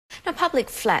Now, public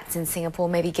flats in Singapore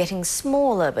may be getting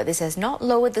smaller, but this has not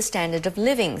lowered the standard of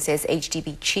living, says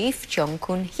HDB Chief Cheong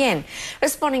Koon Hien.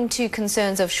 Responding to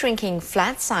concerns of shrinking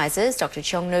flat sizes, Dr.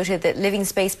 Cheong noted that living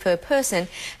space per person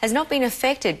has not been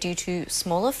affected due to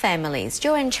smaller families.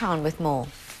 Joanne Chan with more.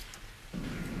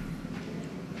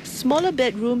 Smaller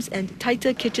bedrooms and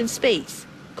tighter kitchen space.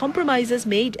 Compromises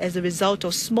made as a result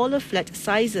of smaller flat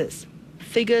sizes.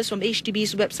 Figures from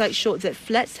HDB's website showed that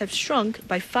flats have shrunk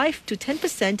by 5 to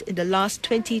 10% in the last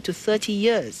 20 to 30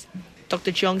 years.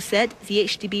 Dr. Cheong said the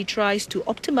HDB tries to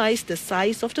optimize the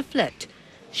size of the flat.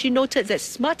 She noted that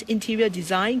smart interior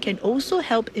design can also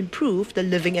help improve the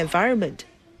living environment.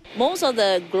 Most of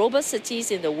the global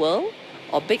cities in the world,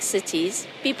 or big cities,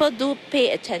 people do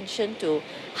pay attention to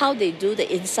how they do the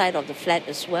inside of the flat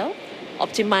as well.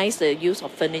 Optimize the use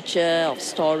of furniture, of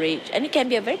storage, and it can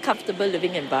be a very comfortable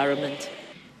living environment.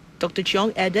 Dr.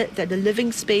 Cheong added that the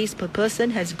living space per person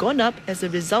has gone up as a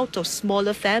result of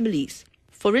smaller families.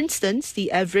 For instance,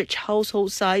 the average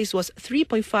household size was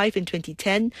 3.5 in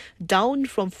 2010, down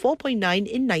from 4.9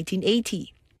 in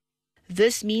 1980.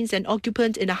 This means an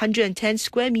occupant in a 110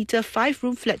 square meter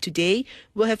 5-room flat today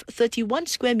will have 31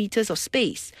 square meters of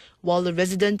space, while a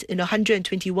resident in a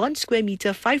 121 square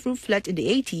meter 5-room flat in the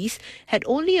 80s had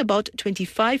only about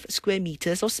 25 square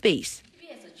meters of space.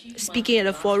 Speaking at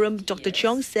a forum, Dr.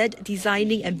 Cheong said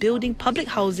designing and building public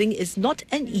housing is not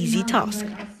an easy task.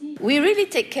 We really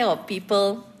take care of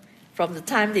people from the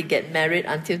time they get married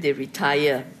until they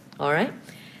retire, all right?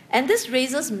 And this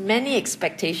raises many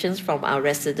expectations from our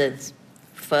residents.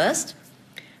 First,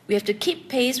 we have to keep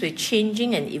pace with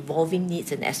changing and evolving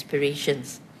needs and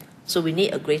aspirations. So we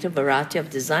need a greater variety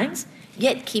of designs,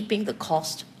 yet keeping the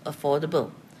cost affordable.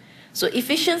 So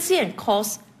efficiency and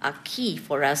cost are key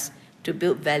for us to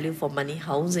build value for money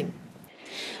housing.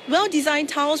 Well-designed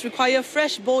towns require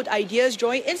fresh, bold ideas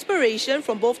drawing inspiration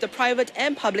from both the private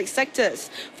and public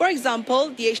sectors. For example,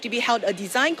 the HDB held a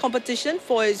design competition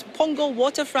for its Punggol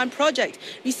waterfront project,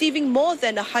 receiving more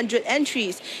than 100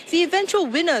 entries. The eventual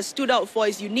winner stood out for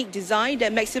its unique design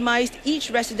that maximised each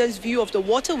resident's view of the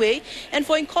waterway and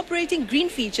for incorporating green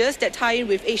features that tie in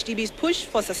with HDB's push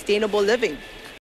for sustainable living.